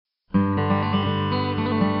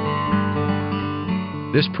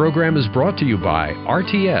This program is brought to you by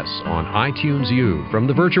RTS on iTunes U from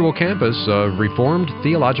the virtual campus of Reformed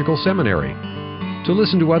Theological Seminary. To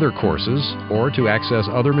listen to other courses or to access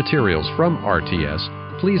other materials from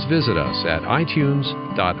RTS, please visit us at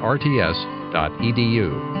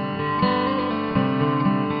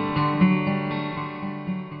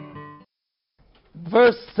itunes.rts.edu.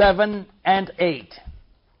 Verse 7 and 8.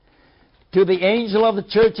 To the angel of the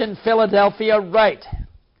church in Philadelphia write,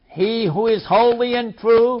 He who is holy and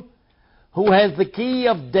true, who has the key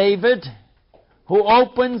of David, who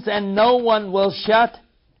opens and no one will shut,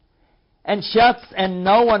 and shuts and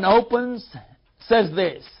no one opens, says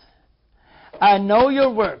this, I know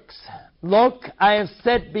your works. Look, I have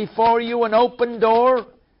set before you an open door,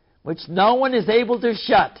 which no one is able to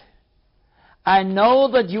shut. I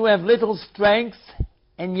know that you have little strength,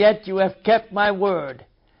 and yet you have kept my word,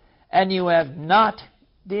 and you have not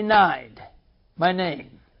denied my name.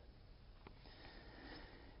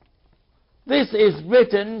 This is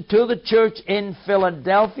written to the church in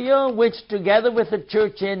Philadelphia, which together with the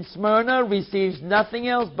church in Smyrna receives nothing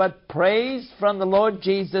else but praise from the Lord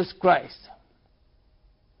Jesus Christ.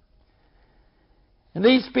 And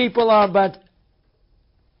these people are but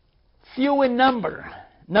few in number.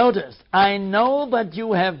 Notice, I know that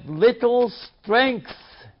you have little strength,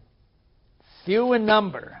 few in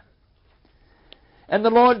number. And the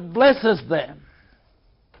Lord blesses them.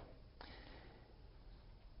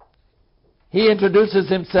 He introduces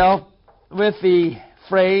himself with the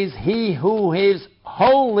phrase, He who is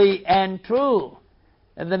holy and true.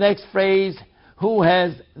 And the next phrase, who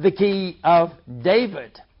has the key of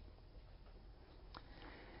David.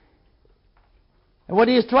 And what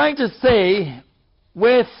he is trying to say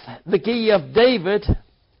with the key of David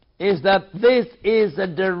is that this is a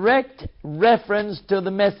direct reference to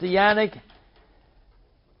the messianic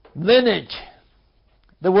lineage.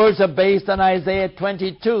 The words are based on Isaiah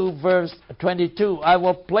 22, verse 22. I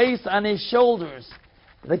will place on his shoulders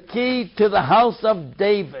the key to the house of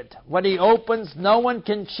David. What he opens, no one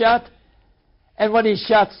can shut, and what he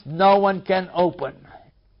shuts, no one can open.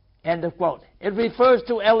 End of quote. It refers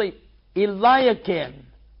to Eliakim,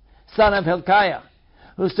 son of Hilkiah,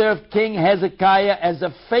 who served King Hezekiah as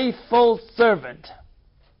a faithful servant.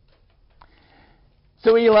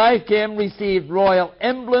 So Eliakim received royal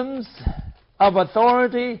emblems of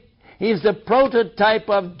authority. He's the prototype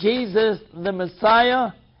of Jesus the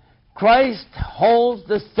Messiah. Christ holds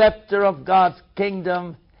the scepter of God's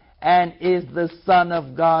kingdom and is the Son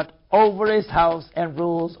of God over his house and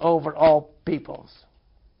rules over all peoples.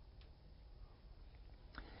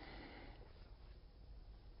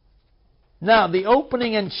 Now, the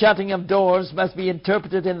opening and shutting of doors must be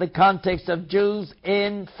interpreted in the context of Jews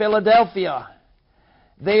in Philadelphia.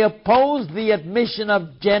 They opposed the admission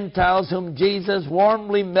of Gentiles whom Jesus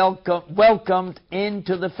warmly welcomed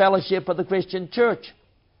into the fellowship of the Christian church.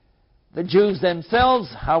 The Jews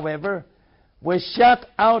themselves, however, were shut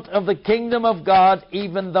out of the kingdom of God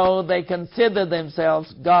even though they considered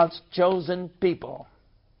themselves God's chosen people.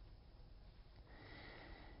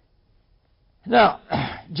 Now,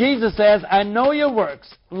 Jesus says, I know your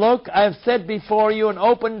works. Look, I have set before you an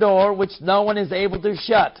open door which no one is able to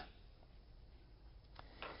shut.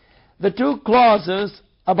 The two clauses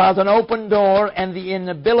about an open door and the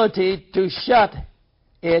inability to shut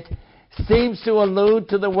it seems to allude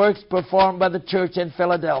to the works performed by the church in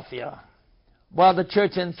Philadelphia. While the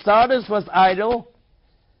church in Sardis was idle,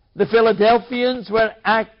 the Philadelphians were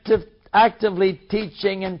actively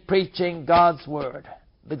teaching and preaching God's word,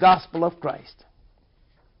 the gospel of Christ.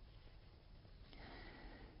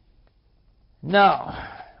 Now,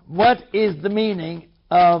 what is the meaning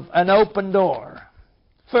of an open door?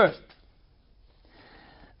 First,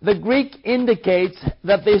 the Greek indicates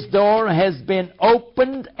that this door has been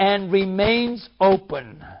opened and remains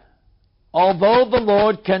open, although the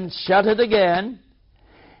Lord can shut it again.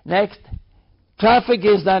 Next, traffic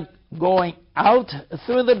is not going out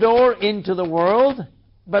through the door into the world,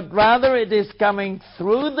 but rather it is coming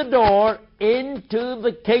through the door into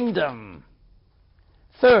the kingdom.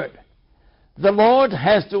 Third, the Lord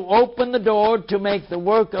has to open the door to make the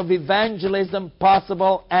work of evangelism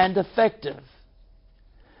possible and effective.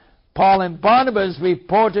 Paul and Barnabas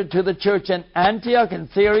reported to the church in Antioch in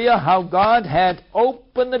Syria how God had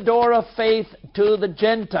opened the door of faith to the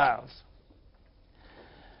Gentiles.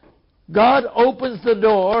 God opens the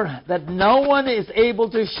door that no one is able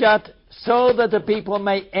to shut so that the people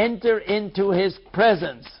may enter into his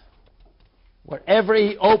presence. Wherever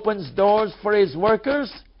he opens doors for his workers,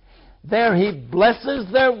 there he blesses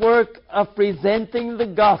their work of presenting the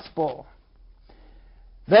gospel.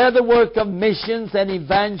 There the work of missions and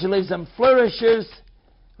evangelism flourishes,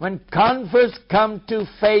 when converts come to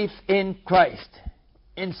faith in Christ,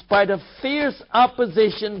 in spite of fierce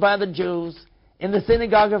opposition by the Jews in the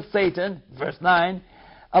synagogue of Satan, verse 9,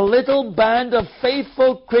 a little band of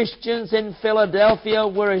faithful Christians in Philadelphia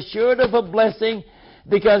were assured of a blessing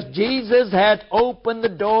because Jesus had opened the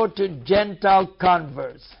door to Gentile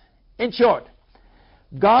converts. In short,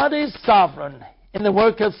 God is sovereign in the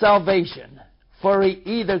work of salvation, for He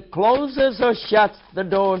either closes or shuts the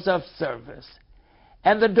doors of service.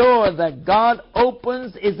 And the door that God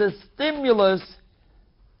opens is a stimulus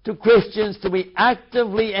to Christians to be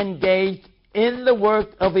actively engaged in the work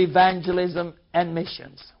of evangelism and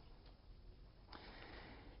missions.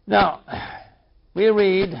 Now, we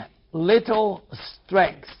read, little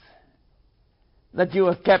strength that you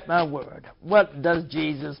have kept my word. What does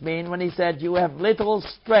Jesus mean when He said you have little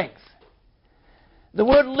strength? The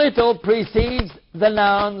word little precedes the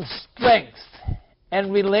noun strength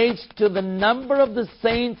and relates to the number of the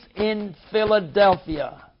saints in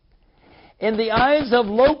Philadelphia. In the eyes of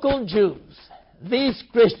local Jews, these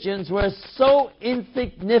Christians were so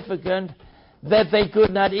insignificant that they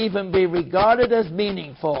could not even be regarded as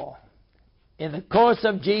meaningful. In the course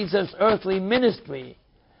of Jesus' earthly ministry,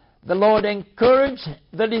 the Lord encouraged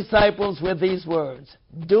the disciples with these words,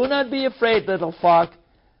 "Do not be afraid, little flock,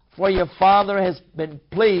 for your Father has been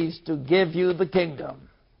pleased to give you the kingdom."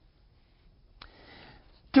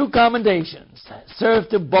 Two commendations serve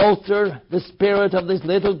to bolster the spirit of this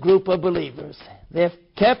little group of believers. They have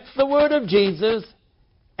kept the word of Jesus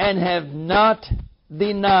and have not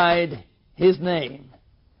denied His name.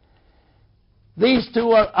 These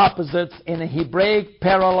two are opposites in a Hebraic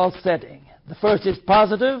parallel setting. The first is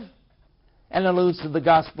positive and alludes to the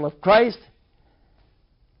gospel of Christ.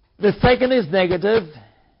 The second is negative,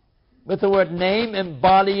 with the word name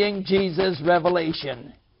embodying Jesus'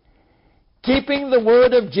 revelation. Keeping the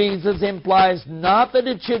word of Jesus implies not that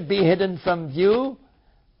it should be hidden from view,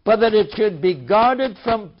 but that it should be guarded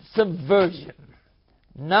from subversion.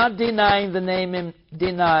 Not denying the name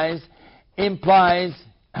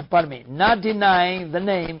not denying the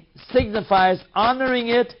name signifies honoring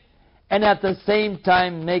it and at the same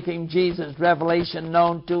time making Jesus' revelation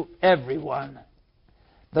known to everyone.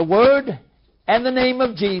 The word and the name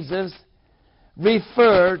of Jesus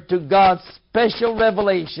refer to God's special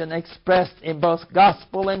revelation expressed in both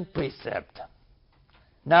gospel and precept.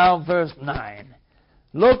 Now verse 9.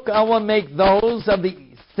 Look, I will make those of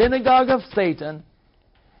the synagogue of Satan,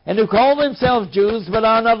 and who call themselves Jews but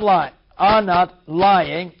are not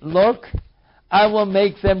lying. Look, I will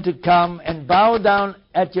make them to come and bow down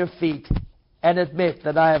at your feet and admit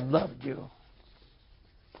that I have loved you.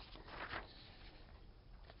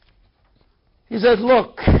 He says,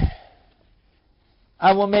 look,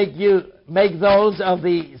 I will make those of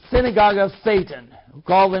the synagogue of Satan, who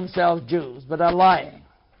call themselves Jews but are lying.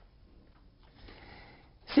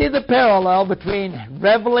 See the parallel between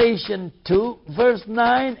Revelation 2, verse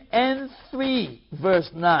 9, and 3, verse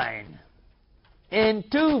 9. In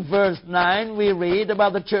 2, verse 9, we read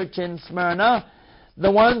about the church in Smyrna,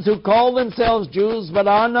 the ones who call themselves Jews but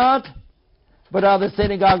are not, but are the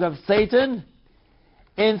synagogue of Satan.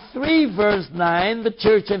 In 3, verse 9, the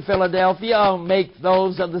church in Philadelphia make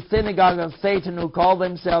those of the synagogue of Satan who call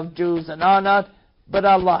themselves Jews and are not, but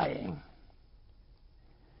are lying.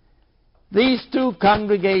 These two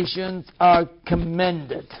congregations are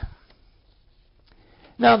commended.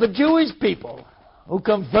 Now, the Jewish people who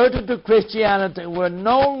converted to Christianity were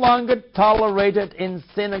no longer tolerated in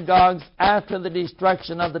synagogues after the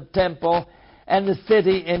destruction of the temple and the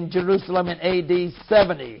city in Jerusalem in AD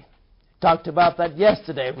 70. Talked about that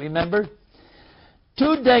yesterday, remember?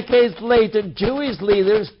 2 decades later, Jewish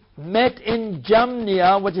leaders met in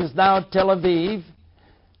Jamnia, which is now Tel Aviv,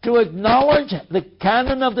 to acknowledge the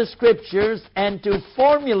canon of the Scriptures and to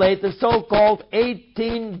formulate the so-called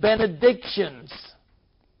 18 benedictions.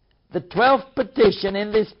 The 12th petition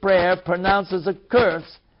in this prayer pronounces a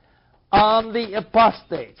curse on the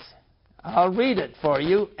apostates. I'll read it for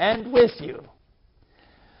you and with you.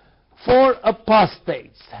 For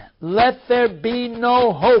apostates, let there be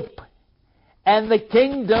no hope, and the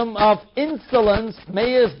kingdom of insolence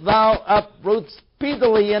mayest thou uproot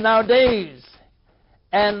speedily in our days.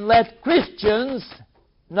 And let Christians,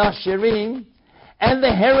 Nashirim, and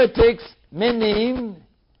the heretics, Minim,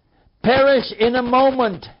 perish in a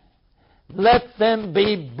moment. Let them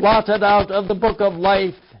be blotted out of the book of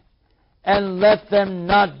life, and let them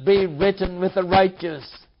not be written with the righteous.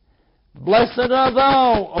 Blessed art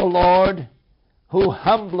thou, O Lord, who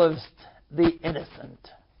humblest the innocent,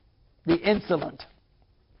 the insolent.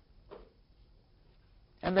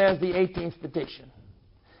 And there's the 18th petition.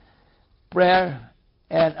 Prayer,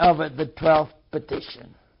 and of it the 12th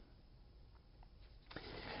petition.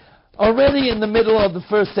 Already in the middle of the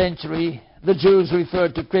first century, the Jews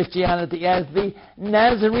referred to Christianity as the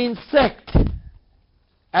Nazarene sect.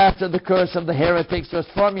 After the curse of the heretics was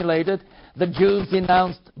formulated, the Jews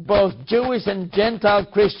denounced both Jewish and Gentile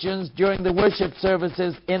Christians during the worship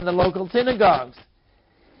services in the local synagogues.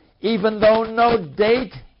 Even though no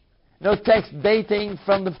text dating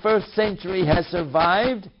from the first century has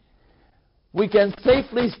survived, we can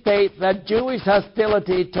safely state that Jewish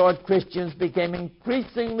hostility toward Christians became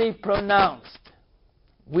increasingly pronounced.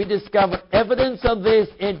 We discover evidence of this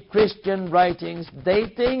in Christian writings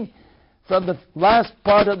dating from the last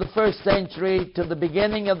part of the first century to the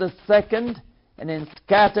beginning of the second, and in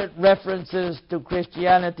scattered references to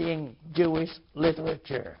Christianity in Jewish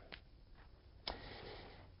literature.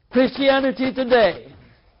 Christianity Today,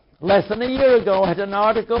 less than a year ago, had an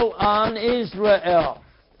article on Israel,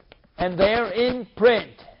 and there in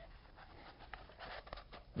print,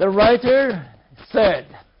 the writer said,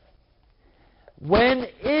 when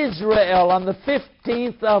Israel on the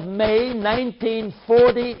 15th of May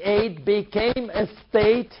 1948 became a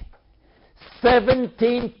state,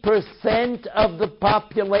 17% of the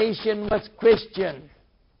population was Christian.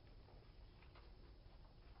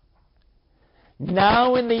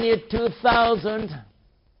 Now in the year 2000,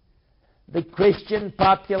 the Christian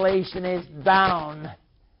population is down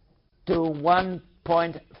to 1.5%.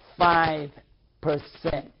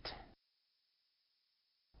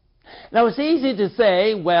 Now it's easy to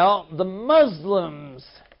say, well, the Muslims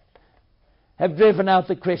have driven out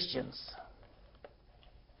the Christians.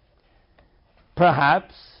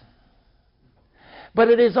 Perhaps. But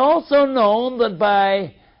it is also known that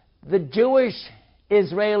by the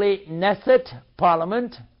Jewish-Israeli Knesset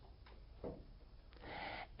Parliament,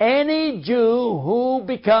 any Jew who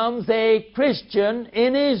becomes a Christian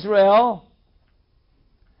in Israel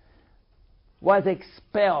was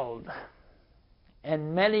expelled.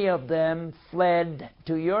 And many of them fled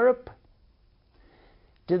to Europe,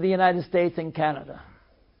 to the United States and Canada.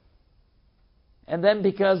 And then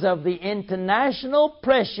because of the international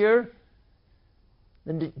pressure,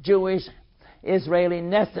 the Jewish-Israeli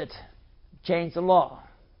Knesset changed the law.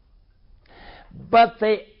 But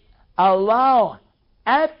they allow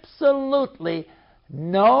absolutely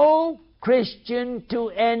no Christian to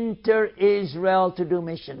enter Israel to do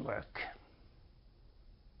mission work.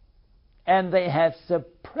 And they have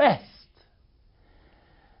suppressed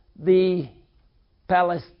the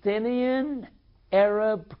Palestinian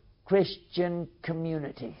Arab Christian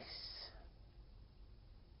communities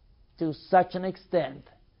to such an extent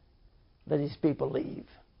that these people leave.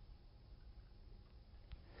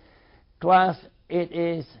 Class, it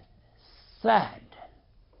is sad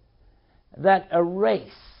that a race,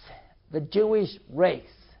 the Jewish race,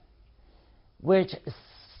 which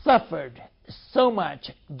suffered so much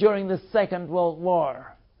during the Second World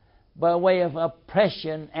War by way of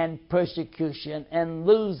oppression and persecution and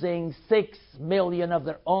losing 6 million of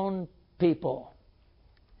their own people,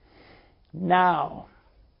 now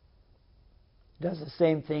does the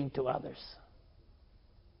same thing to others.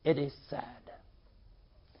 It is sad.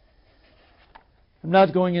 I'm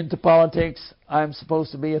not going into politics. I'm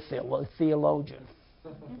supposed to be a theologian.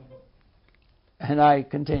 And I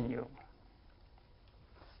continue.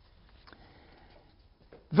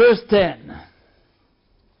 Verse 10.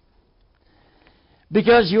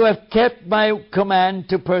 Because you have kept my command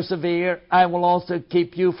to persevere, I will also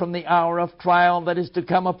keep you from the hour of trial that is to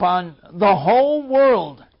come upon the whole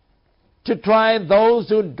world to try those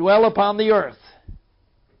who dwell upon the earth.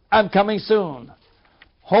 I'm coming soon.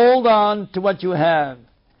 Hold on to what you have,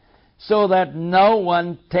 so that no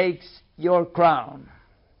one takes your crown.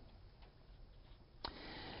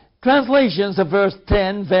 Translations of verse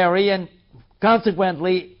 10 vary, and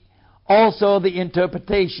consequently also the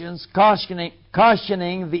interpretations, cautioning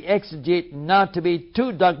the exegete not to be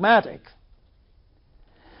too dogmatic.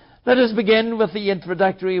 Let us begin with the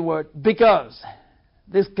introductory word, because.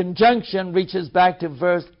 This conjunction reaches back to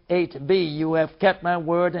verse 8b. You have kept my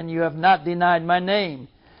word and you have not denied my name.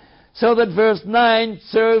 So that verse 9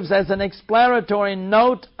 serves as an explanatory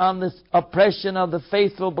note on this oppression of the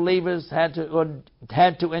faithful believers had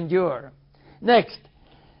to endure. Next,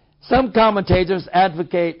 some commentators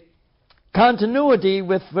advocate continuity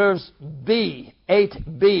with verse B,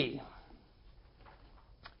 8b.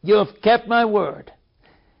 You have kept my word.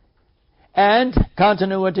 And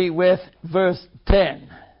continuity with verse 10.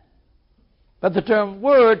 But the term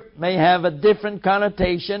word may have a different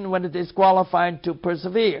connotation when it is qualified to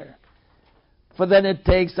persevere, for then it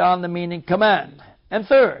takes on the meaning command. And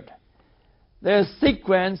third, there's a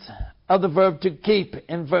sequence of the verb to keep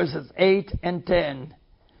in verses 8 and 10,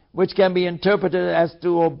 which can be interpreted as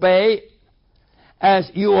to obey as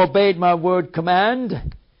you obeyed my word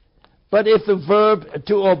command. But if the verb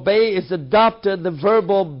to obey is adopted, the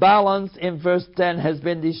verbal balance in verse 10 has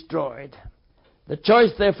been destroyed. The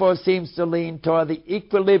choice, therefore, seems to lean toward the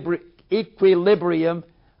equilibrium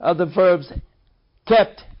of the verbs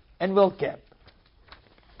kept and will kept.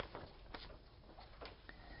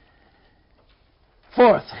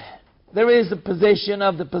 Fourth, there is the position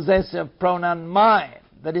of the possessive pronoun mine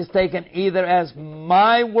that is taken either as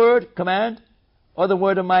my word, command, or the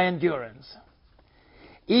word of my endurance.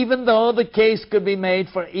 Even though the case could be made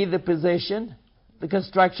for either position, the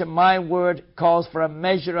construction my word calls for a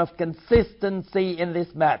measure of consistency in this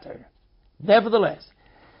matter. Nevertheless,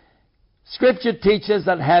 Scripture teaches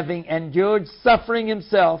that having endured suffering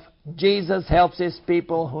himself, Jesus helps his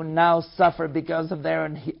people who now suffer because of their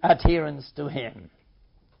adherence to him.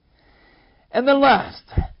 And the last,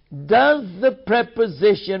 does the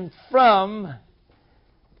preposition from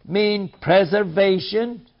mean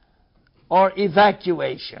preservation or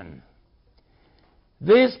evacuation?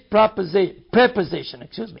 This preposition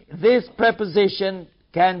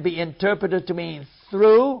can be interpreted to mean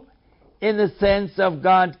through, in the sense of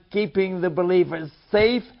God keeping the believers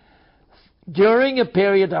safe during a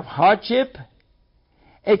period of hardship.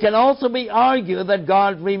 It can also be argued that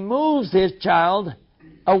God removes his child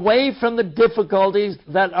away from the difficulties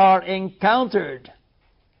that are encountered.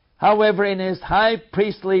 However, in his high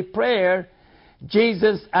priestly prayer,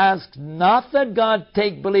 Jesus asks not that God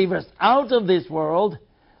take believers out of this world,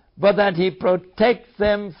 but that he protects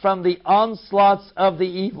them from the onslaughts of the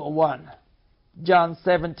evil one. John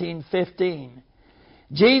 17:15.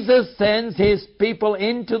 Jesus sends his people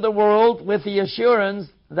into the world with the assurance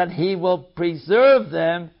that he will preserve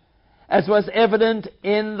them, as was evident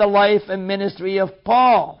in the life and ministry of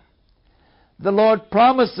Paul. The Lord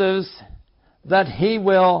promises that he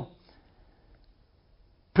will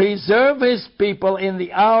preserve his people in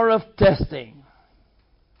the hour of testing.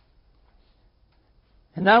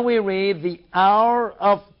 And now we read the hour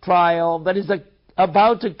of trial that is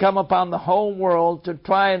about to come upon the whole world to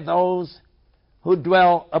try those who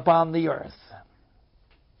dwell upon the earth.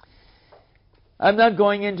 I'm not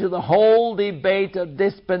going into the whole debate of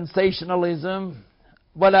dispensationalism.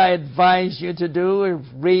 What I advise you to do is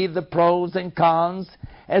read the pros and cons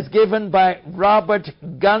as given by Robert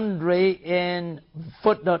Gundry in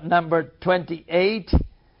footnote number 28,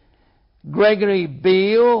 Gregory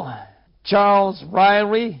Beale, Charles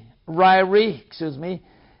Ryrie,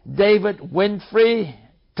 David Winfrey,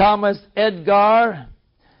 Thomas Edgar,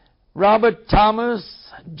 Robert Thomas,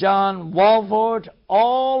 John Walvoord.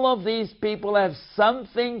 All of these people have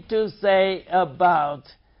something to say about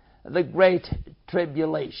the Great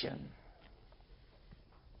Tribulation.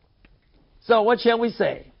 So what shall we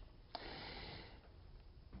say?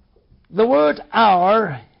 The word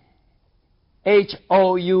hour,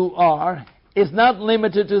 H-O-U-R, is not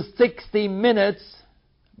limited to 60 minutes,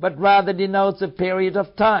 but rather denotes a period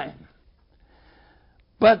of time.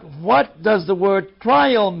 But what does the word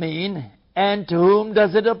trial mean, and to whom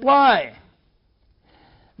does it apply?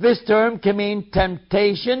 This term can mean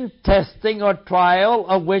temptation, testing, or trial,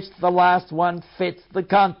 of which the last one fits the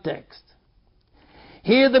context.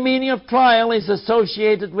 Here the meaning of trial is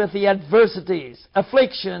associated with the adversities,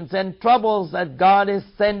 afflictions, and troubles that God is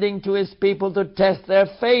sending to his people to test their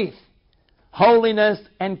faith, holiness,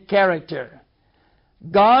 and character.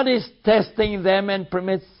 God is testing them and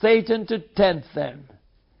permits Satan to tempt them.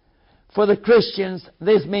 For the Christians,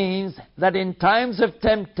 this means that in times of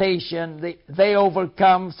temptation, they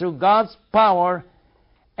overcome through God's power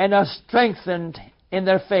and are strengthened in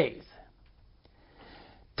their faith.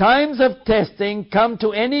 Times of testing come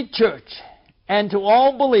to any church and to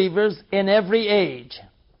all believers in every age.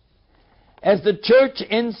 As the church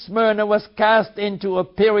in Smyrna was cast into a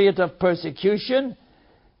period of persecution,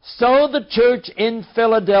 so the church in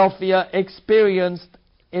Philadelphia experienced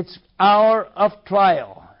its hour of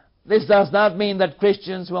trial. This does not mean that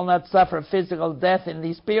Christians will not suffer physical death in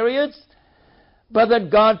these periods, but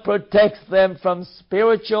that God protects them from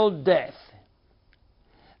spiritual death.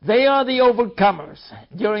 They are the overcomers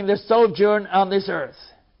during their sojourn on this earth.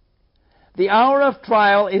 The hour of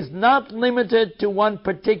trial is not limited to one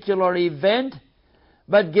particular event,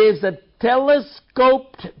 but gives a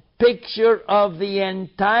telescoped picture of the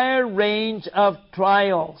entire range of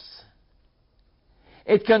trials.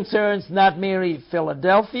 It concerns not merely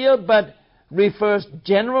Philadelphia, but refers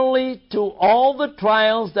generally to all the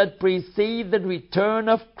trials that precede the return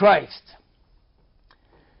of Christ.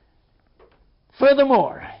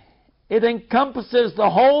 Furthermore, it encompasses the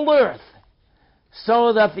whole earth,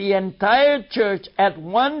 so that the entire church at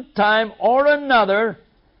one time or another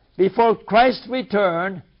before Christ's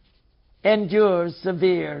return endures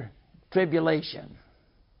severe tribulation.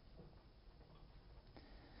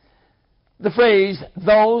 The phrase,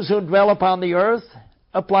 those who dwell upon the earth,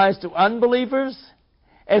 applies to unbelievers,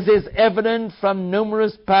 as is evident from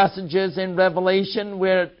numerous passages in Revelation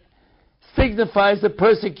where it signifies the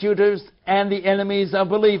persecutors and the enemies of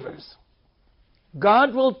believers.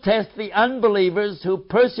 God will test the unbelievers who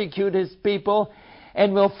persecute His people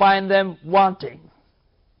and will find them wanting.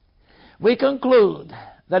 We conclude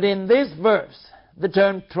that in this verse, the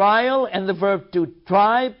term trial and the verb to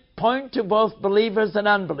try point to both believers and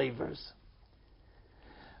unbelievers.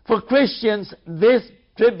 For Christians, this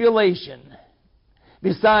tribulation,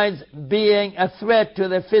 besides being a threat to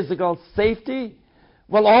their physical safety,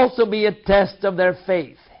 will also be a test of their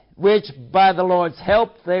faith, which by the Lord's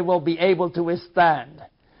help they will be able to withstand.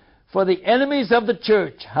 For the enemies of the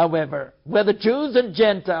church, however, whether Jews and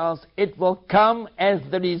Gentiles, it will come as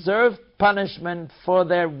the deserved punishment for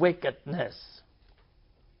their wickedness.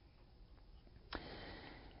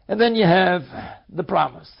 And then you have the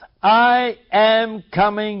promise. I am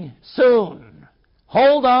coming soon.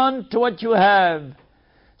 Hold on to what you have,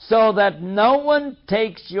 so that no one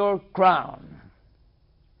takes your crown.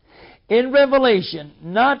 In Revelation,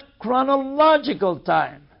 not chronological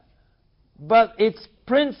time, but its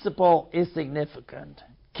principle is significant.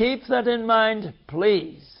 Keep that in mind,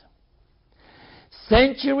 please.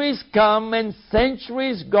 Centuries come and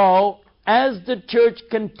centuries go as the church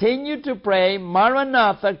continued to pray,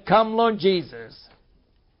 Maranatha, come Lord Jesus.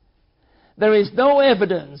 There is no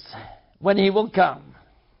evidence when He will come,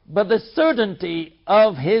 but the certainty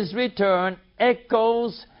of His return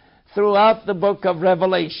echoes throughout the book of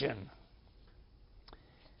Revelation.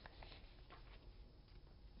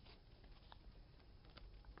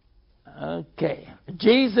 Okay.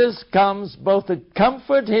 Jesus comes both to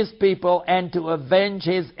comfort His people and to avenge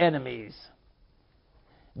His enemies.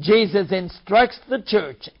 Jesus instructs the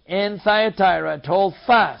church in Thyatira to hold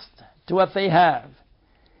fast to what they have.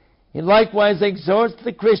 He likewise exhorts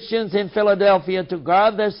the Christians in Philadelphia to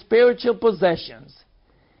guard their spiritual possessions.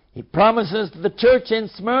 He promises the church in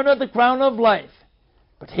Smyrna the crown of life.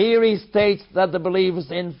 But here he states that the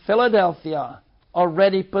believers in Philadelphia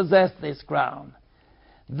already possess this crown.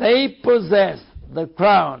 They possess the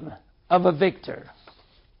crown of a victor.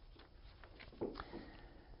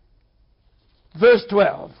 Verse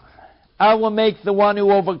 12. I will make the one who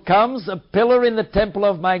overcomes a pillar in the temple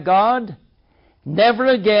of my God. Never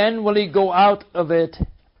again will he go out of it.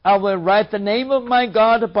 I will write the name of my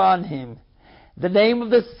God upon him, the name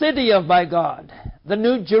of the city of my God, the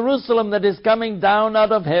new Jerusalem that is coming down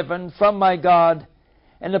out of heaven from my God,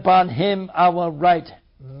 and upon him I will write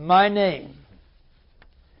my name.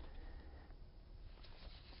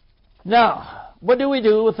 Now, what do we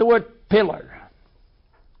do with the word pillar?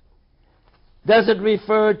 Does it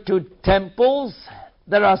refer to temples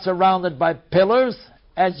that are surrounded by pillars,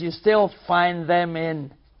 as you still find them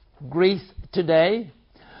in Greece today?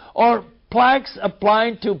 Or plaques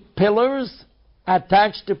applying to pillars,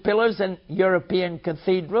 attached to pillars in European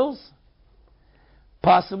cathedrals?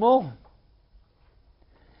 Possible.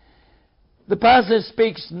 The passage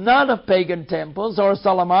speaks not of pagan temples or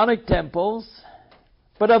Solomonic temples,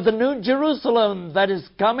 but of the new Jerusalem that is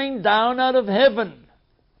coming down out of heaven.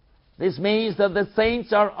 This means that the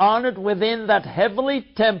saints are honored within that heavenly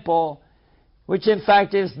temple, which in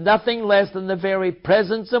fact is nothing less than the very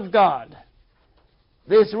presence of God.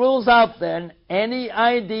 This rules out then any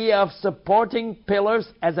idea of supporting pillars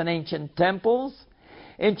as in ancient temples.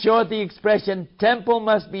 In short, the expression temple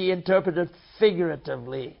must be interpreted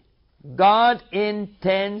figuratively. God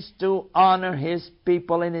intends to honor His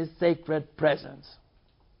people in His sacred presence.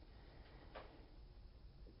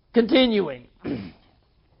 Continuing.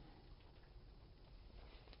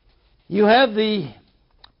 You have the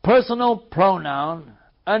personal pronoun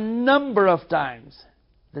a number of times.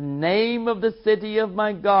 The name of the city of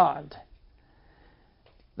my God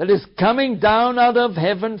that is coming down out of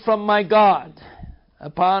heaven from my God.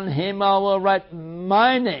 Upon him I will write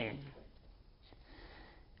my name.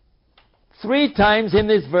 3 times in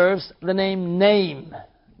this verse the name,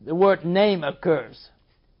 the word name occurs.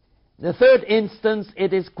 The third instance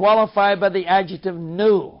it is qualified by the adjective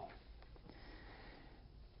new.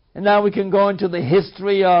 And now we can go into the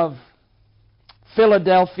history of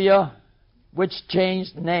Philadelphia, which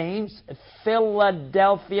changed names.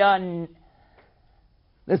 Philadelphia,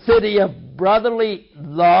 the city of brotherly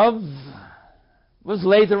love, was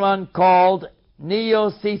later on called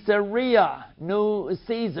Neo-Caesarea, New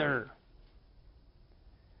Caesar.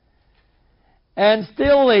 And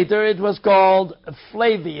still later it was called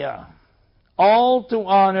Flavia, all to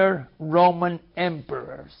honor Roman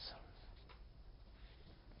emperors.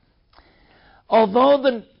 Although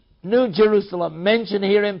the New Jerusalem mentioned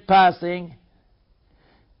here in passing,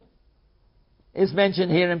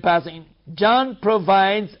 John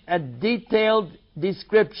provides a detailed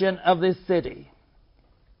description of this city.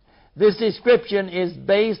 This description is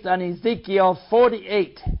based on Ezekiel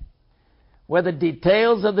 48, where the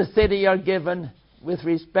details of the city are given with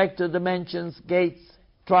respect to dimensions, gates,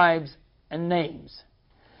 tribes, and names.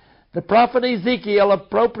 The prophet Ezekiel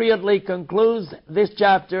appropriately concludes this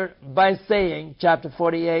chapter by saying, chapter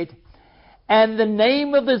 48, "And the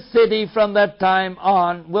name of the city from that time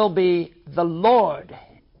on will be, the Lord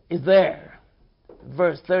is there."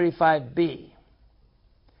 Verse 35b.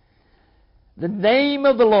 The name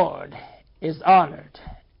of the Lord is honored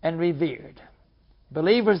and revered.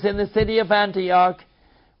 Believers in the city of Antioch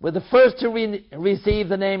were the first to receive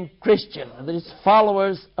the name Christian, that is,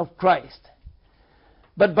 followers of Christ.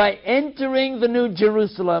 But by entering the New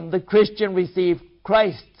Jerusalem, the Christian received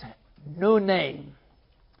Christ's new name.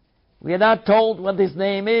 We are not told what this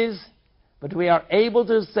name is, but we are able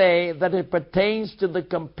to say that it pertains to the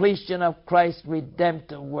completion of Christ's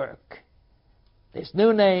redemptive work. This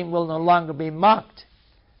new name will no longer be mocked,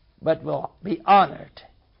 but will be honored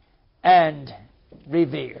and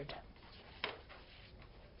revered.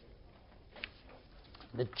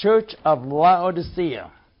 The church of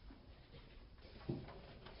Laodicea.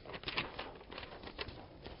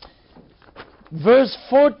 Verse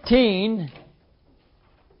 14,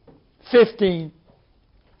 15,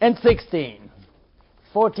 and 16.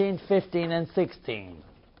 14, 15, and 16.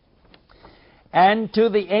 "And to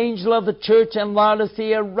the angel of the church in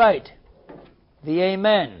Laodicea write, the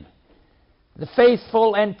Amen, the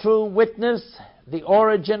faithful and true witness, the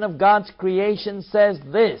origin of God's creation, says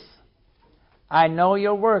this: I know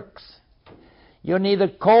your works. You're neither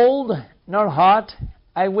cold nor hot.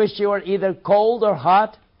 I wish you were either cold or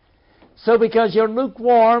hot. So because you're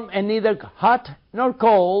lukewarm and neither hot nor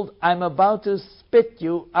cold, I'm about to spit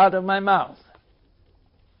you out of my mouth."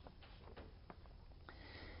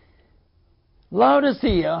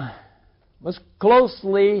 Laodicea was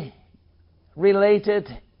closely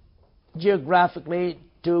related geographically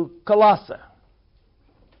to Colossae.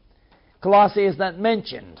 Colossae is not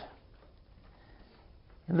mentioned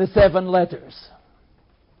in the 7 letters.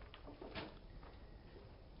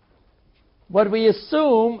 What we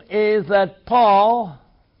assume is that Paul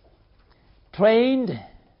trained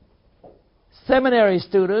seminary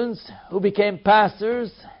students who became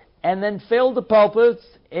pastors and then filled the pulpits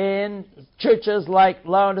in churches like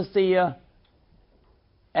Laodicea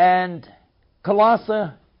and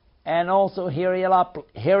Colossae and also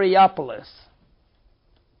Hierapolis.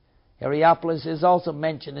 Hierapolis is also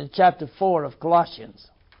mentioned in chapter 4 of Colossians.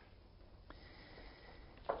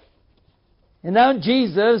 And now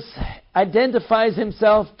Jesus identifies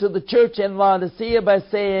himself to the church in Laodicea by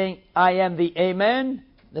saying, "I am the Amen,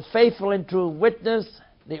 the faithful and true witness,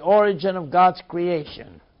 the origin of God's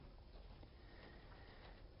creation."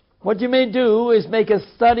 What you may do is make a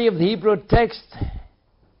study of the Hebrew text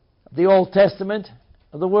of the Old Testament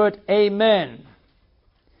of the word Amen.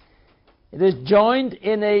 It is joined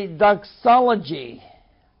in a doxology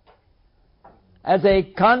as a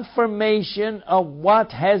confirmation of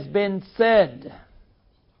what has been said,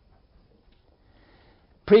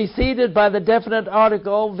 preceded by the definite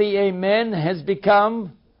article. The Amen has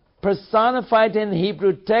become personified in the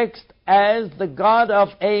Hebrew text as the God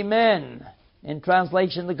of Amen, in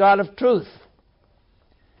translation, the God of truth.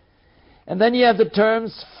 And then you have the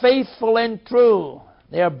terms faithful and true.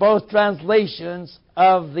 They are both translations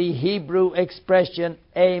of the Hebrew expression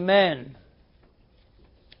Amen.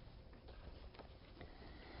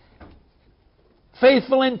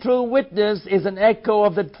 Faithful and true witness is an echo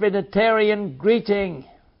of the Trinitarian greeting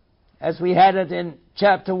as we had it in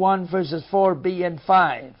chapter 1, verses 4b and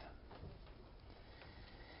 5.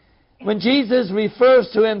 When Jesus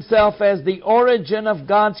refers to himself as the origin of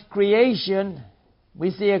God's creation,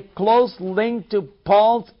 we see a close link to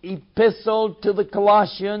Paul's epistle to the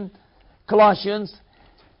Colossians,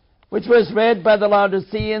 which was read by the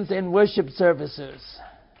Laodiceans in worship services.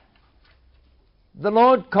 The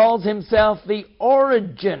Lord calls himself the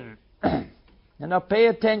origin. And now pay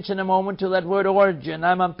attention a moment to that word origin.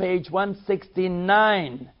 I'm on page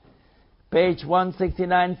 169. Page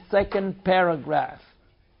 169, second paragraph.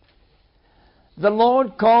 The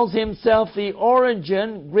Lord calls himself the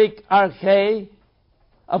origin, Greek arche,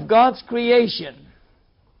 of God's creation.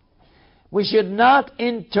 We should not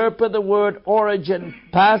interpret the word origin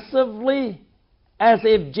passively, as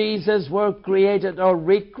if Jesus were created or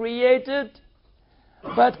recreated,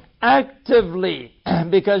 but actively,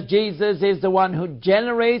 because Jesus is the one who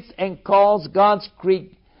generates and calls God's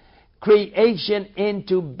creation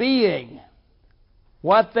into being.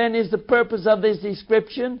 What then is the purpose of this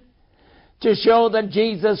description? To show that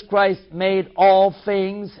Jesus Christ made all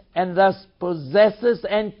things and thus possesses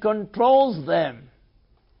and controls them.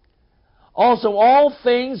 Also, all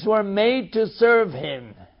things were made to serve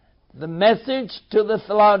Him. The message to the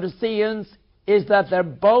Laodiceans is that their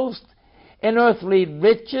boast in earthly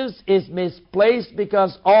riches is misplaced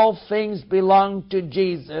because all things belong to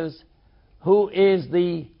Jesus, who is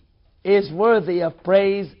worthy of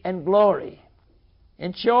praise and glory.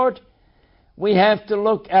 In short, we have to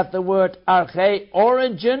look at the word arche,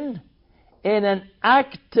 origin, in an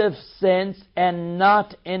active sense and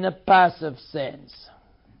not in a passive sense.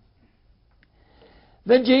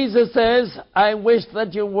 Then Jesus says, I wish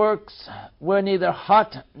that your works were neither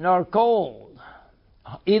hot nor cold.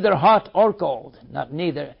 Either hot or cold, not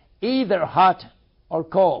neither. Either hot or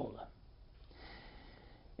cold.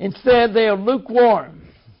 Instead, they are lukewarm,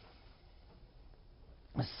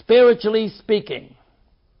 spiritually speaking.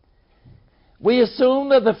 We assume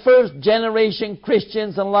that the first generation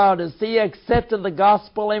Christians in Laodicea accepted the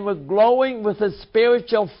gospel and were glowing with a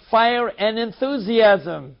spiritual fire and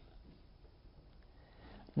enthusiasm.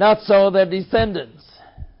 Not so their descendants.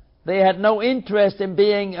 They had no interest in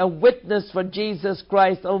being a witness for Jesus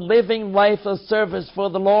Christ, a living life of service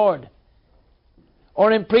for the Lord,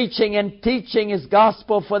 or in preaching and teaching His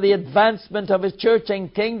gospel for the advancement of His church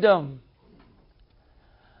and kingdom.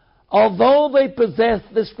 Although they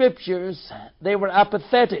possessed the Scriptures, they were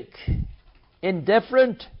apathetic,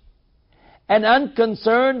 indifferent, and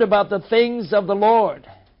unconcerned about the things of the Lord.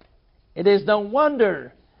 It is no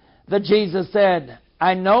wonder that Jesus said,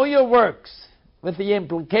 I know your works, with the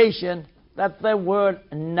implication that there were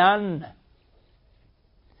none.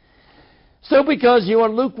 So because you are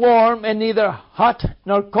lukewarm and neither hot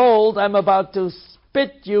nor cold, I'm about to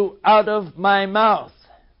spit you out of my mouth.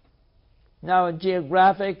 Now, a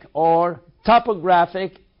geographic or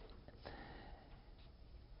topographic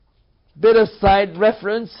bit of side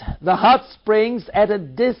reference. The hot springs at a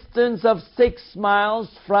distance of 6 miles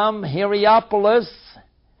from Hierapolis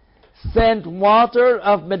sent water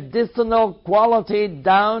of medicinal quality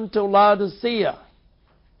down to Laodicea.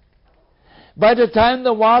 By the time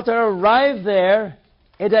the water arrived there,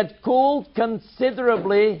 it had cooled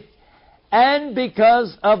considerably, and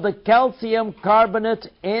because of the calcium carbonate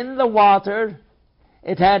in the water,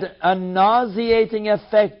 it had a nauseating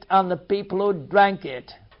effect on the people who drank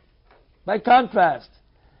it. By contrast,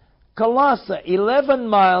 Colossae, 11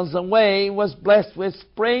 miles away, was blessed with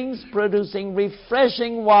springs producing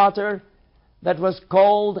refreshing water that was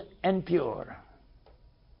cold and pure.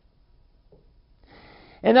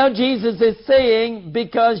 And now Jesus is saying,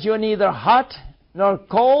 because you're neither hot nor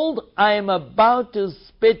cold, I am about to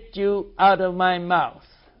spit you out of my mouth.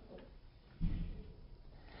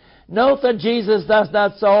 Note that Jesus does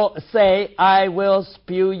not say, I will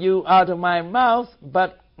spew you out of my mouth,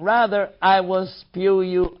 but rather, I will spew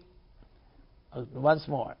you. Once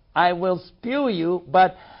more. I will spew you,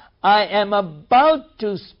 but I am about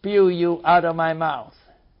to spew you out of my mouth.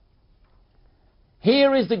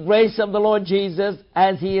 Here is the grace of the Lord Jesus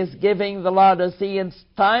as He is giving the Laodiceans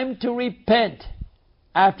time to repent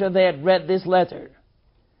after they had read this letter.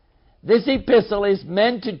 This epistle is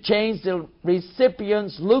meant to change the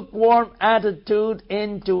recipient's lukewarm attitude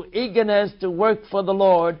into eagerness to work for the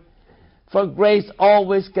Lord, for grace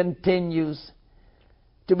always continues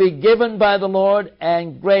to be given by the Lord,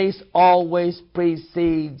 and grace always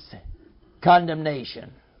precedes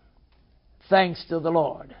condemnation. Thanks to the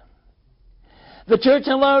Lord. The church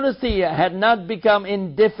in Laodicea had not become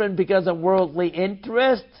indifferent because of worldly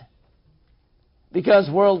interest, because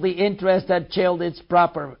worldly interest had chilled its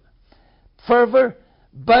proper fervor,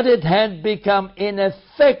 but it had become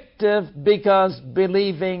ineffective because,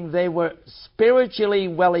 believing they were spiritually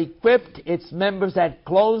well equipped, its members had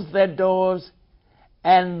closed their doors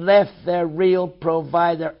and left their real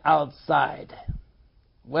provider outside.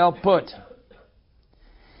 Well put.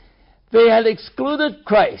 They had excluded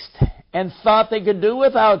Christ and thought they could do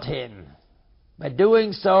without Him. By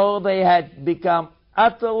doing so, they had become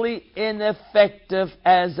utterly ineffective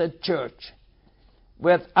as a church.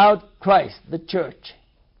 Without Christ, the church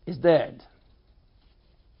is dead.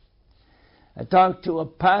 I talked to a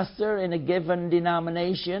pastor in a given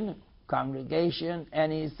denomination, congregation,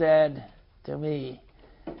 and he said to me,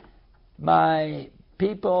 my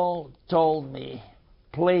people told me,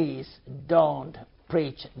 please don't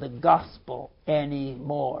preach the gospel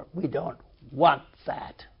anymore. We don't want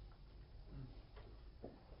that.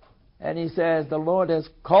 And he says, the Lord has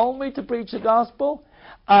called me to preach the gospel.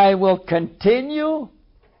 I will continue.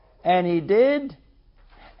 And He did.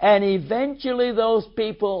 And eventually those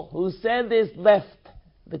people who said this left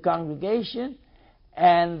the congregation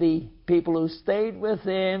and the people who stayed with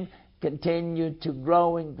him continued to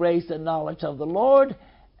grow in grace and knowledge of the Lord,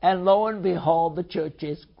 and lo and behold, the church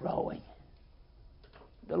is growing.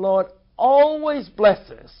 The Lord always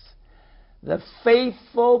blesses the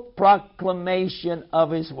faithful proclamation of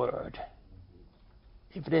his word.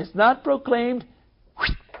 If it is not proclaimed,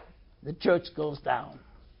 the church goes down.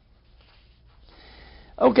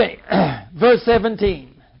 Okay, verse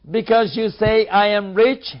 17. Because you say, I am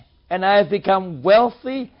rich, and I have become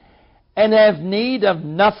wealthy, and have need of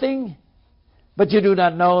nothing, but you do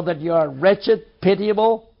not know that you are wretched,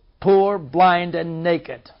 pitiable, poor, blind, and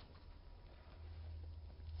naked.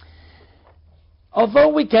 Although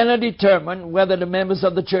we cannot determine whether the members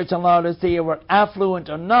of the church in Laodicea were affluent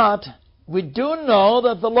or not, we do know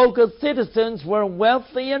that the local citizens were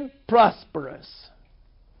wealthy and prosperous.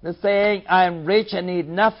 The saying, I am rich and need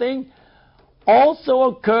nothing, also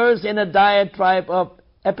occurs in a diatribe of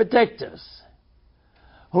Epictetus,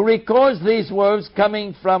 who records these words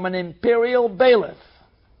coming from an imperial bailiff.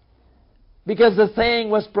 Because the saying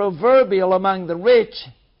was proverbial among the rich,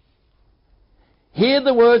 here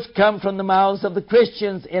the words come from the mouths of the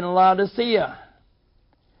Christians in Laodicea,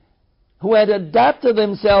 who had adapted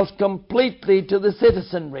themselves completely to the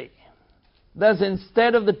citizenry. Thus,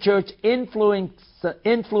 instead of the church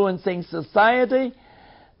influencing society,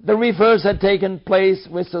 the reverse had taken place,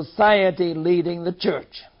 with society leading the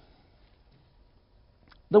church.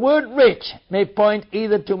 The word rich may point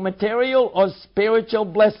either to material or spiritual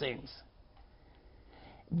blessings.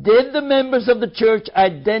 Did the members of the church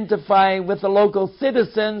identify with the local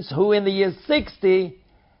citizens who in the year 60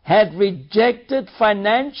 had rejected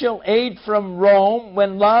financial aid from Rome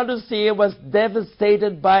when Laodicea was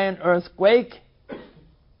devastated by an earthquake?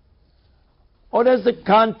 Or does the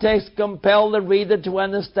context compel the reader to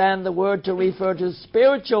understand the word to refer to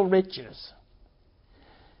spiritual riches?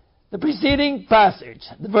 The preceding passage,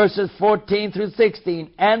 the verses 14 through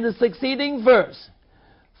 16, and the succeeding verse,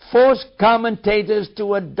 force commentators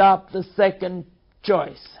to adopt the second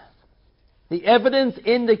choice. The evidence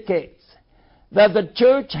indicates that the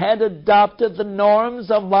church had adopted the norms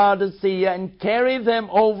of Laodicea and carried them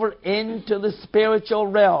over into the spiritual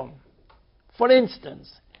realm. For instance,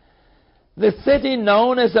 the city,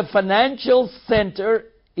 known as a financial center,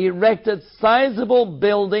 erected sizable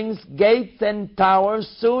buildings, gates, and towers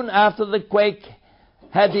soon after the quake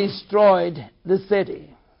had destroyed the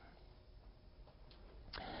city.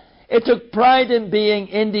 It took pride in being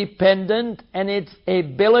independent and its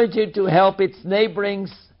ability to help its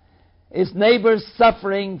neighbors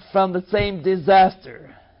suffering from the same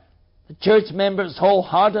disaster. The church members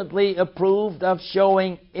wholeheartedly approved of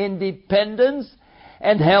showing independence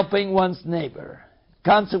and helping one's neighbor.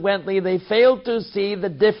 Consequently, they failed to see the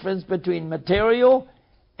difference between material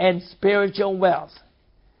and spiritual wealth.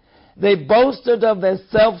 They boasted of their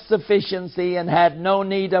self-sufficiency and had no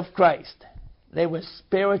need of Christ. They were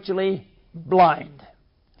spiritually blind.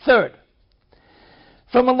 Third,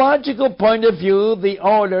 from a logical point of view, the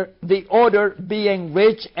order being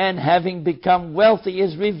rich and having become wealthy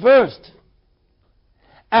is reversed.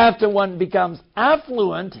 After one becomes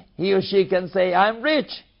affluent, he or she can say, I'm rich.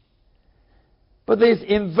 But this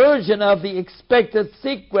inversion of the expected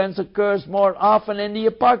sequence occurs more often in the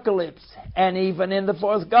Apocalypse and even in the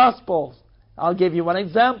fourth Gospel. I'll give you one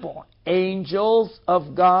example. Angels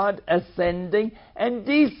of God ascending and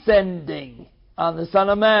descending on the Son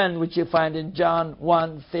of Man, which you find in John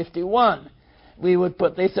 1:51. We would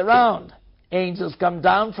put this around. Angels come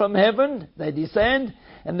down from heaven, they descend,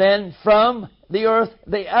 and then from the earth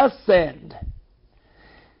they ascend.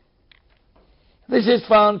 This is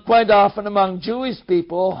found quite often among Jewish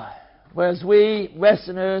people, whereas we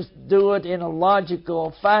Westerners do it in a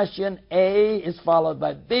logical fashion. A is followed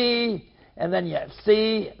by B, and then you have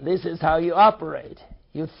C. This is how you operate.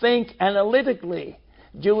 You think analytically.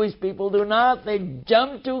 Jewish people do not. They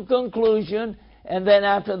jump to a conclusion, and then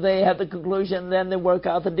after they have the conclusion, then they work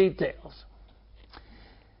out the details.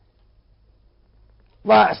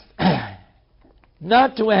 Last,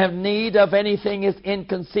 not to have need of anything is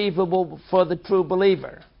inconceivable for the true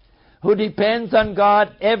believer, who depends on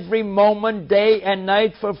God every moment, day and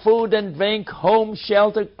night, for food and drink, home,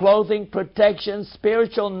 shelter, clothing, protection,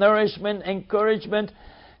 spiritual nourishment, encouragement,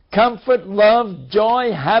 comfort, love,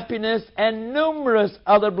 joy, happiness, and numerous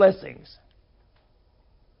other blessings.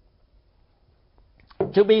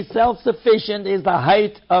 To be self-sufficient is the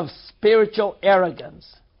height of spiritual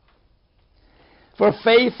arrogance. For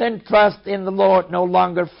faith and trust in the Lord no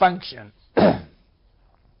longer function.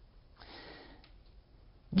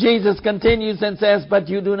 Jesus continues and says, but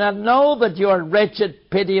you do not know that you are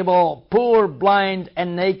wretched, pitiable, poor, blind,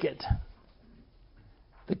 and naked.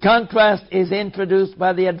 The contrast is introduced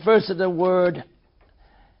by the adversative word,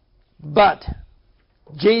 but.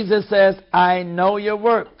 Jesus says, I know your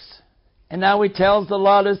works. And now he tells the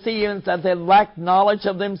Laodiceans that they lack knowledge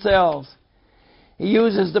of themselves. He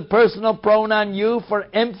uses the personal pronoun you for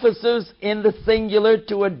emphasis in the singular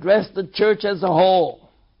to address the church as a whole.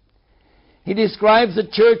 He describes the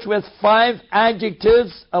church with 5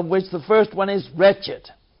 adjectives, of which the first one is wretched.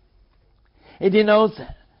 It denotes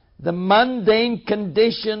the mundane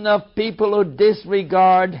condition of people who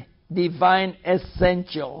disregard divine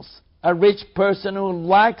essentials. A rich person who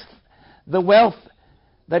lacks the wealth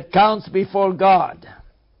that counts before God.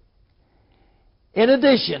 In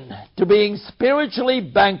addition to being spiritually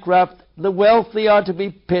bankrupt, the wealthy are to be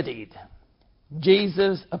pitied.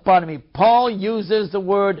 Paul uses the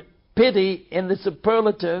word pity in the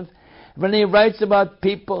superlative when he writes about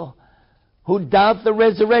people who doubt the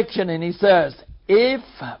resurrection, and he says, if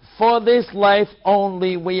for this life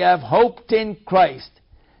only we have hoped in Christ,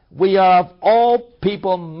 we are of all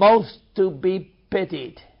people most to be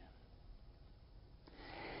pitied.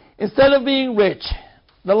 Instead of being rich,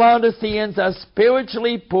 the Laodiceans are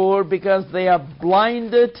spiritually poor because they are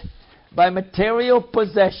blinded by material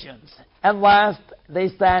possessions. And last, they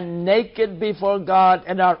stand naked before God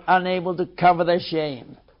and are unable to cover their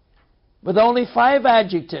shame. With only 5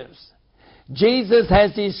 adjectives, Jesus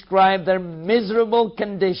has described their miserable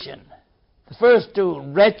condition. The first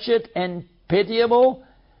 2, wretched and pitiable,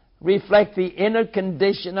 reflect the inner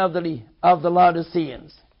condition of the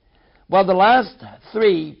Laodiceans, while the last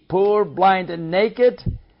 3, poor, blind, and naked,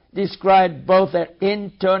 describe both their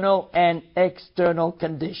internal and external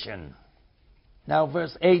condition. Now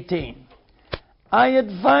verse 18. I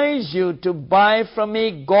advise you to buy from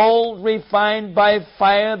me gold refined by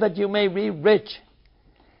fire, that you may be rich,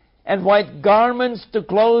 and white garments to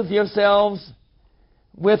clothe yourselves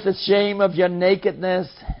with, the shame of your nakedness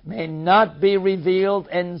may not be revealed,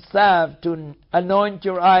 and salve to anoint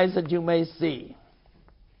your eyes that you may see.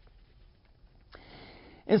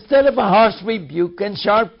 Instead of a harsh rebuke and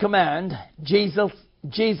sharp command, Jesus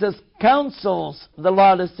counsels the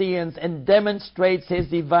Laodiceans and demonstrates his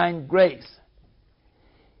divine grace.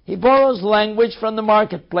 He borrows language from the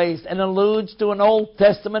marketplace and alludes to an Old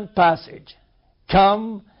Testament passage.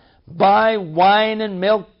 Come, buy wine and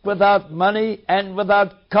milk without money and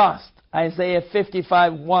without cost. Isaiah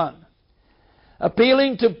 55:1.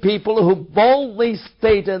 Appealing to people who boldly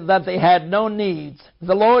stated that they had no needs,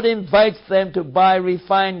 the Lord invites them to buy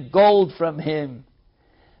refined gold from him.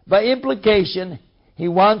 By implication, he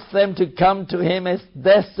wants them to come to him as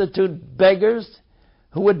destitute beggars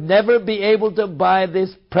who would never be able to buy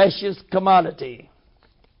this precious commodity.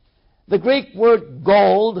 The Greek word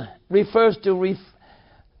gold refers to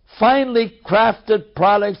finely crafted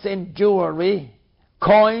products in jewelry,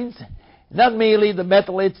 coins, not merely the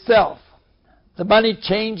metal itself. The money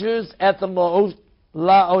changers at the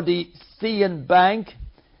Laodicean bank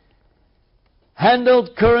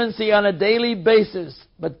handled currency on a daily basis,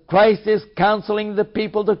 but Christ is counseling the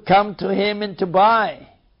people to come to him and to buy.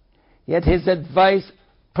 Yet his advice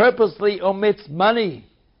purposely omits money,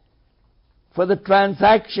 for the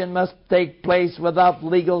transaction must take place without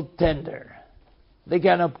legal tender. They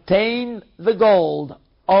can obtain the gold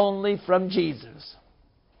only from Jesus.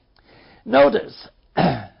 Notice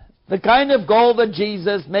the kind of gold that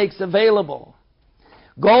Jesus makes available.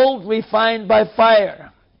 Gold refined by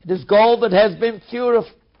fire. It is gold that has been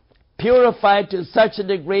purified to such a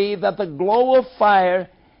degree that the glow of fire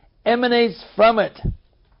emanates from it.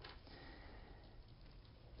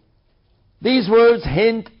 These words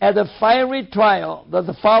hint at a fiery trial that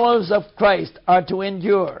the followers of Christ are to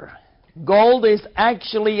endure. Gold is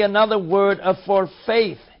actually another word for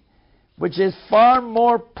faith, which is far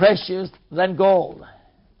more precious than gold.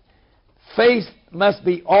 Faith must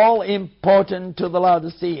be all important to the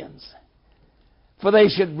Laodiceans, for they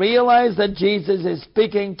should realize that Jesus is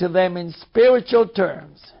speaking to them in spiritual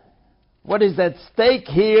terms. What is at stake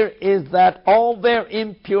here is that all their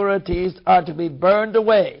impurities are to be burned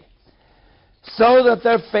away, so that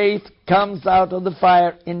their faith comes out of the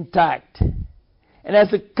fire intact. And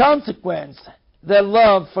as a consequence, their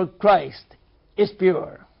love for Christ is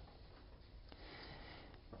pure.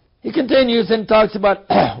 He continues and talks about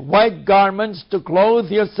white garments to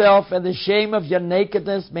clothe yourself, and the shame of your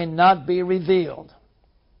nakedness may not be revealed.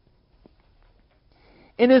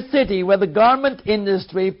 In a city where the garment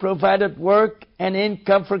industry provided work and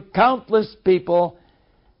income for countless people,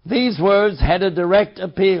 these words had a direct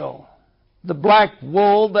appeal. The black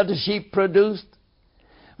wool that the sheep produced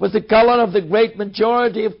was the color of the great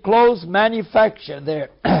majority of clothes manufactured there.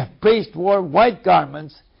 Priests wore white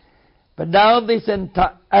garments, But now this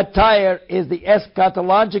attire is the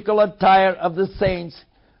eschatological attire of the saints,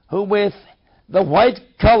 who with the white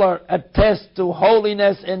color attest to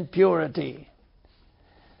holiness and purity.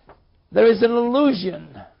 There is an allusion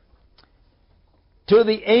to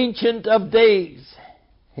the Ancient of Days.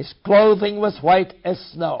 His clothing was white as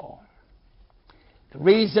snow. The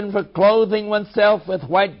reason for clothing oneself with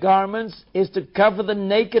white garments is to cover the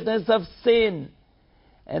nakedness of sin,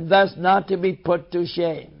 and thus not to be put to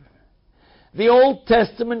shame. The Old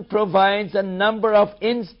Testament provides a number of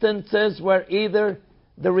instances where either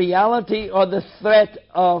the reality or the threat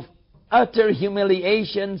of utter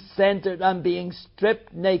humiliation centered on being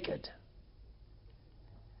stripped naked.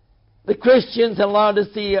 The Christians in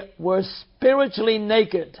Laodicea were spiritually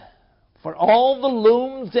naked, for all the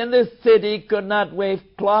looms in the city could not wave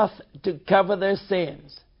cloth to cover their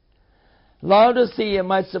sins. Laodicea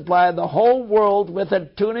might supply the whole world with her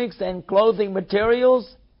tunics and clothing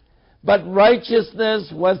materials, but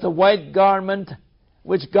righteousness was the white garment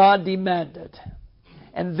which God demanded.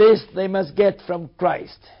 And this they must get from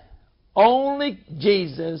Christ. Only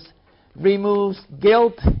Jesus removes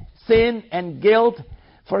guilt, sin, and guilt,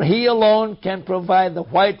 for He alone can provide the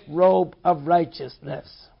white robe of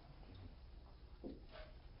righteousness.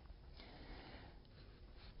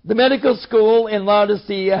 The medical school in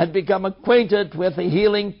Laodicea had become acquainted with the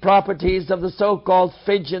healing properties of the so-called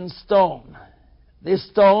Phrygian stone. This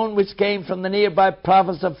stone, which came from the nearby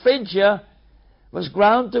province of Phrygia, was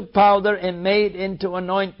ground to powder and made into an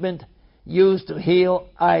ointment used to heal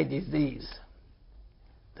eye disease.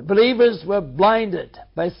 The believers were blinded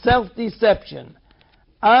by self-deception,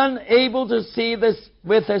 unable to see this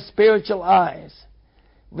with their spiritual eyes.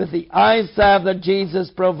 With the eye salve that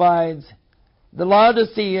Jesus provides, the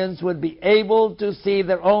Laodiceans would be able to see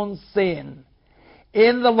their own sin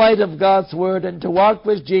in the light of God's Word and to walk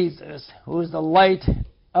with Jesus, who is the light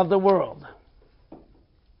of the world.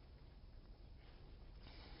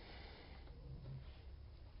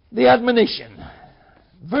 The admonition,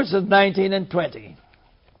 verses 19 and 20.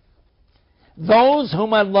 Those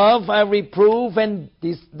whom I love I reprove and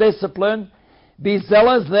discipline. Be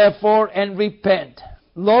zealous therefore and repent.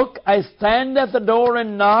 Look, I stand at the door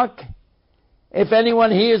and knock. If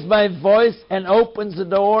anyone hears my voice and opens the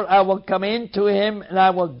door, I will come in to him, and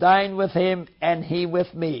I will dine with him, and he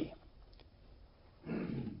with me.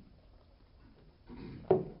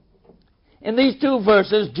 In these two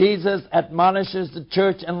verses, Jesus admonishes the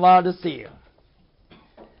church in Laodicea.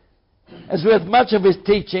 As with much of his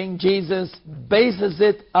teaching, Jesus bases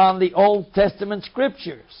it on the Old Testament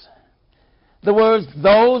Scriptures. The words,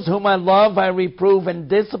 those whom I love I reprove and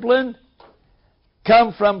discipline,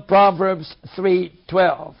 come from Proverbs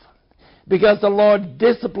 3:12, because the Lord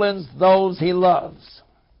disciplines those He loves.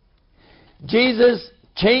 Jesus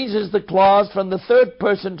changes the clause from the third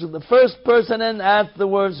person to the first person and adds the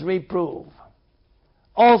words reprove.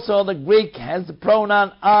 Also, the Greek has the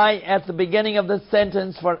pronoun I at the beginning of the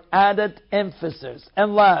sentence for added emphasis.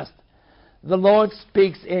 And last, the Lord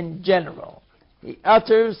speaks in general. He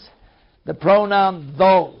utters the pronoun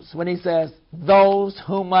those when He says, those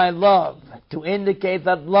whom I love, to indicate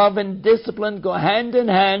that love and discipline go hand in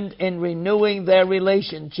hand in renewing their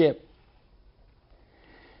relationship.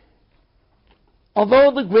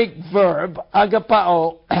 Although the Greek verb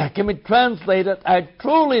agapao can be translated I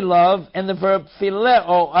truly love and the verb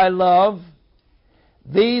phileo I love,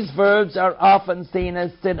 these verbs are often seen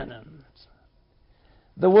as synonyms.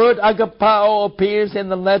 The word agapao appears in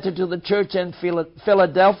the letter to the church in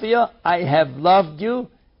Philadelphia, I have loved you,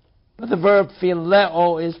 but the verb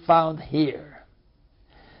phileo is found here.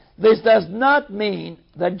 This does not mean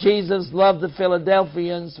that Jesus loved the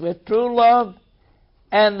Philadelphians with true love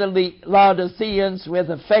and the Laodiceans with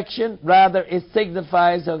affection. Rather, it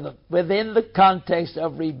signifies that within the context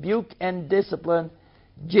of rebuke and discipline,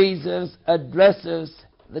 Jesus addresses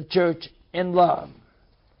the church in love.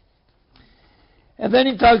 And then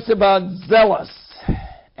he talks about zealous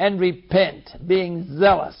and repent, being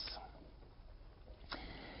zealous.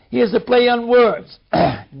 Here's a play on words.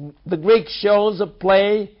 The Greek shows a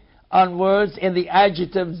play on words in the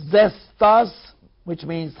adjective zestos, which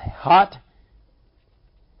means hot,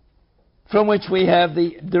 from which we have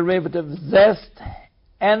the derivative zest,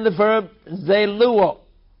 and the verb zeluo,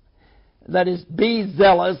 that is, be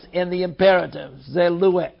zealous in the imperative,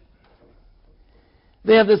 zelue.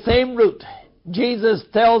 They have the same root. Jesus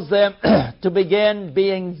tells them to begin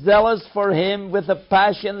being zealous for Him with a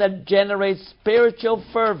passion that generates spiritual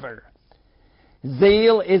fervor.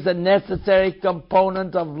 Zeal is a necessary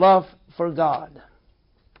component of love for God.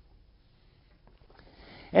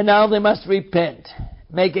 And now they must repent,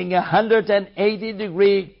 making a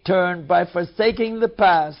 180-degree turn by forsaking the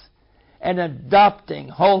past and adopting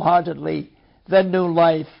wholeheartedly the new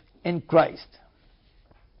life in Christ.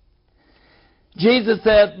 Jesus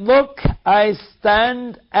said, "Look, I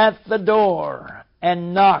stand at the door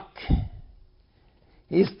and knock."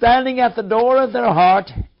 He's standing at the door of their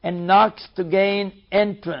heart and knocks to gain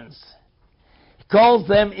entrance. He calls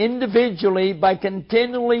them individually by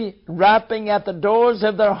continually rapping at the doors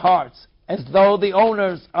of their hearts as though the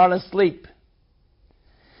owners are asleep.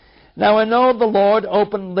 Now I know the Lord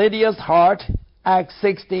opened Lydia's heart, Acts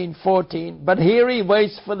 16:14, but here he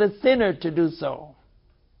waits for the sinner to do so.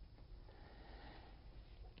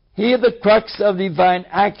 Here the crux of divine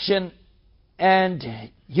action and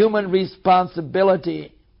human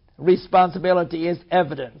responsibility is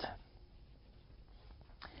evident.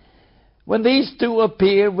 When these two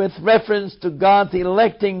appear with reference to God's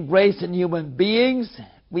electing grace in human beings,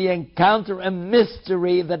 we encounter a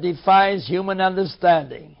mystery that defies human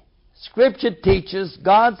understanding. Scripture teaches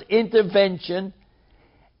God's intervention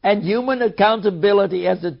and human accountability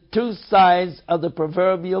as the two sides of the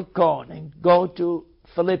proverbial coin. And go to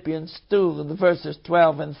Philippians 2, the verses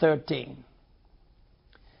 12 and 13.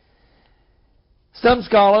 Some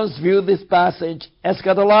scholars view this passage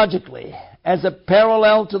eschatologically as a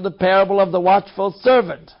parallel to the parable of the watchful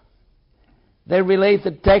servant. They relate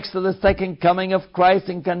the text of the second coming of Christ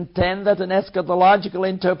and contend that an eschatological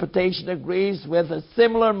interpretation agrees with a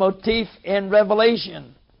similar motif in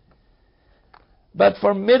Revelation. But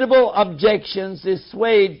formidable objections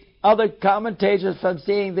dissuade other commentators from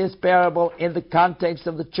seeing this parable in the context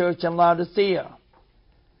of the church in Laodicea,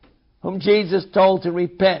 whom Jesus told to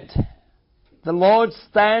repent. The Lord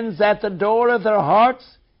stands at the door of their hearts,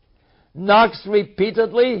 knocks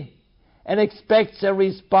repeatedly, and expects a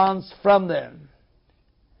response from them.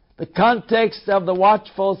 The context of the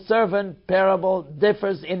watchful servant parable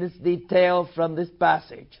differs in its detail from this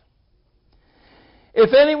passage.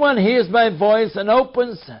 If anyone hears my voice and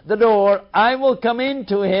opens the door, I will come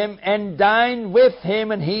into him and dine with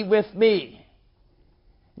him and he with me.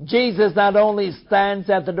 Jesus not only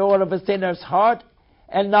stands at the door of a sinner's heart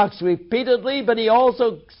and knocks repeatedly, but he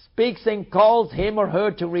also speaks and calls him or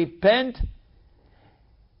her to repent.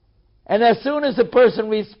 And as soon as a person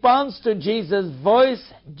responds to Jesus' voice,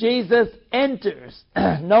 Jesus enters.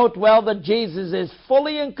 Note well that Jesus is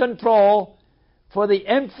fully in control, for the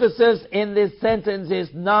emphasis in this sentence is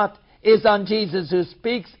on Jesus who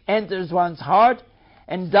speaks, enters one's heart,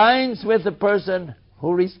 and dines with the person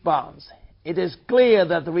who responds. It is clear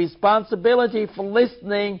that the responsibility for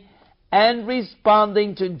listening and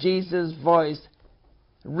responding to Jesus' voice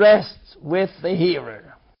rests with the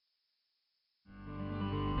hearer.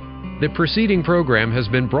 The preceding program has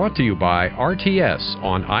been brought to you by RTS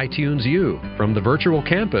on iTunes U from the virtual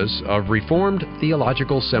campus of Reformed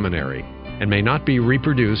Theological Seminary, and may not be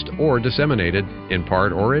reproduced or disseminated in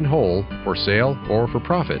part or in whole for sale or for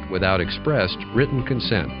profit without expressed written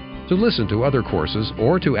consent. To listen to other courses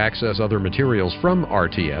or to access other materials from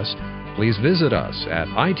RTS, please visit us at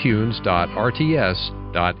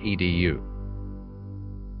itunes.rts.edu.